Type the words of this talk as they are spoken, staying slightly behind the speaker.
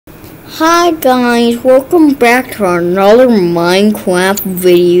Hi guys, welcome back to another Minecraft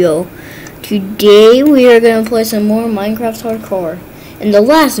video. Today we are going to play some more Minecraft Hardcore. In the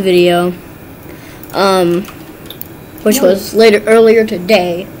last video, which was earlier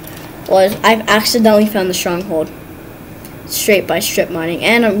today, I've accidentally found the stronghold. Straight by strip mining,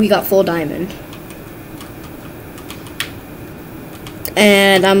 and we got full diamond.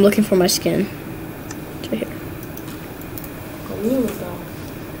 And I'm looking for my skin. It's right here.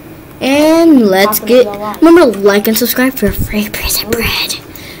 And let's get, remember to like and subscribe for a free piece of bread.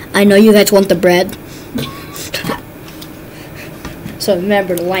 I know you guys want the bread. So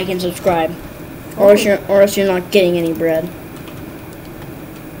remember to like and subscribe. Or else you're not getting any bread.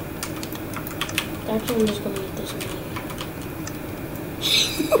 Actually, I'm just gonna eat this one.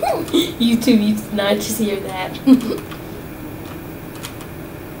 YouTube, you did not just hear that.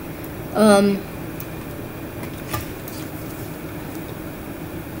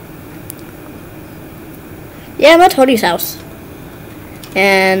 Yeah, I'm at Tony's house.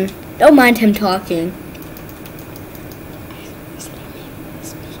 And don't mind him talking. It's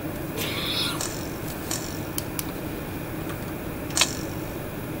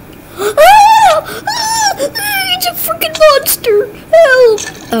a freaking monster! Help!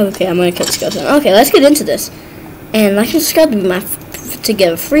 Oh, okay, I'm gonna kill the skeleton. Okay, let's get into this. And like and subscribe to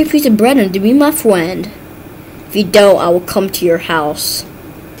get a free piece of bread and to be my friend. If you don't, I will come to your house.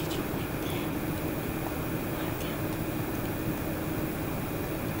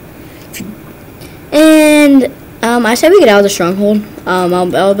 And I said we get out of the stronghold.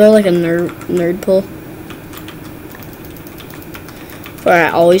 I'll build like a nerd pool, where I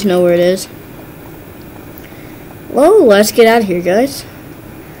always know where it is. Whoa, let's get out of here, guys.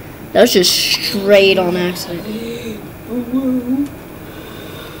 That was just straight on accident.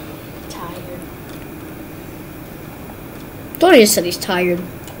 Tired. Tony just said he's tired.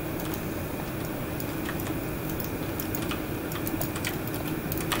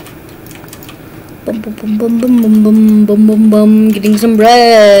 Bum bum bum bum bum bum bum bum bum bum. Getting some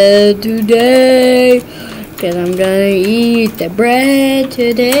bread today, cause I'm gonna eat the bread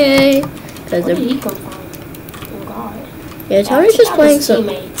today. Where did he come from? Oh God. Yeah, Tony's just playing some.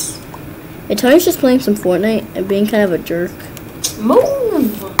 Teammates. Yeah, Tony's just playing some Fortnite and being kind of a jerk.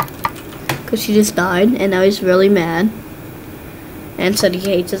 Move. Cause he just died and now he's really mad. And said he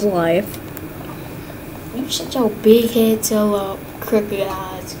hates his life. You shut your big head till crooked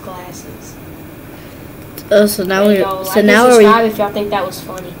eyes glasses. So now we're subscribe if y'all think that was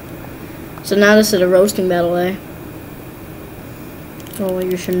funny. So now this is a roasting battle, eh? Oh,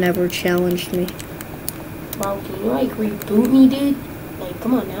 you should never challenge me. Bro, can you like reboot me, dude? Like,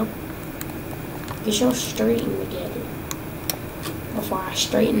 come on now. Get your straighten together before I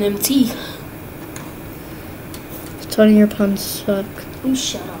straighten them teeth. Tony, your puns suck. You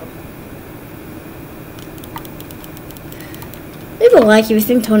shut up. Leave a like if you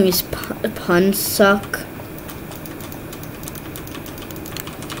think Tony's puns suck.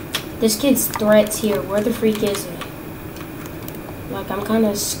 This kid's threats here. Where the freak is he? Like, I'm kind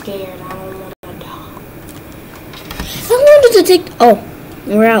of scared. I don't want to die. How long does it take? Oh,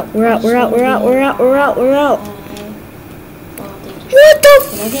 we're out. We're out. We're out. We're out. We're out. We're out. We're out. What the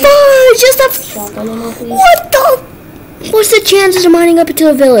fudge? Just a. What the? What's the chances of mining up into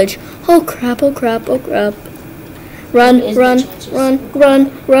a village? Oh crap! Oh crap! Oh crap! Run! Run! Run!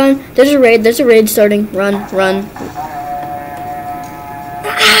 Run! Run! There's a raid. There's a raid starting. Run! Run!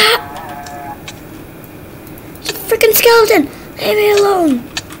 Ah! It's a freaking skeleton! Leave me alone!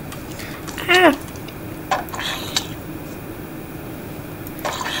 Ah!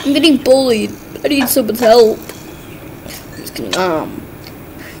 I'm getting bullied. I need someone's help. Just kidding. I'm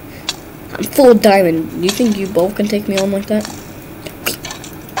full of diamond. Do you think you both can take me on like that?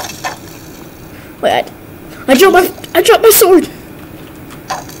 Wait, I dropped my sword.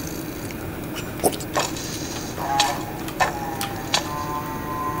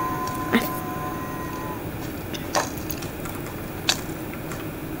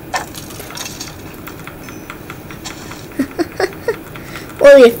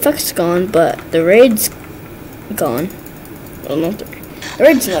 Well, the effect's gone, but the raid's gone. Well, not the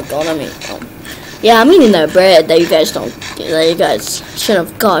raid's not gone. I mean, yeah, I'm eating that bread that you guys should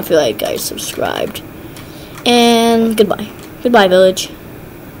have got if you guys subscribed. And goodbye, goodbye, village.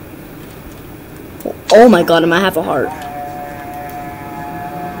 Oh my God, I might have a heart.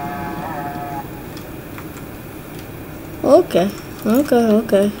 Okay, okay,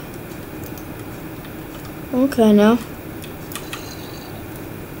 okay, okay now.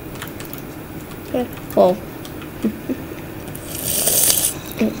 Okay. Oh.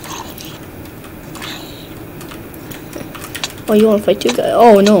 Oh, you want to fight two guys?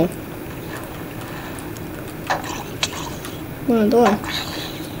 Oh, no. What am I doing?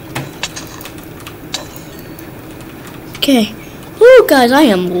 Okay. Woo, guys, I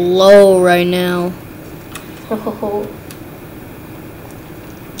am low right now. Oh,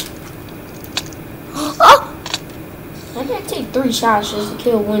 Oh! I gotta take 3 shots just to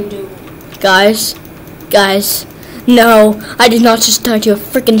kill one dude. Guys, no, I did not just die to a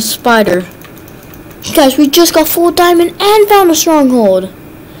freaking spider. Guys, we just got full diamond and found a stronghold.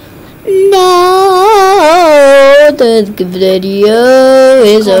 No, the video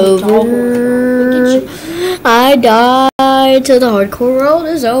is over. I died till the hardcore world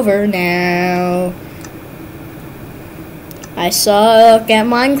is over now. I suck at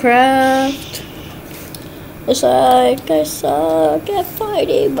Minecraft. I suck at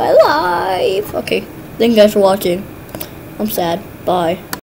fighting my life. Okay, thank you guys for watching. I'm sad. Bye.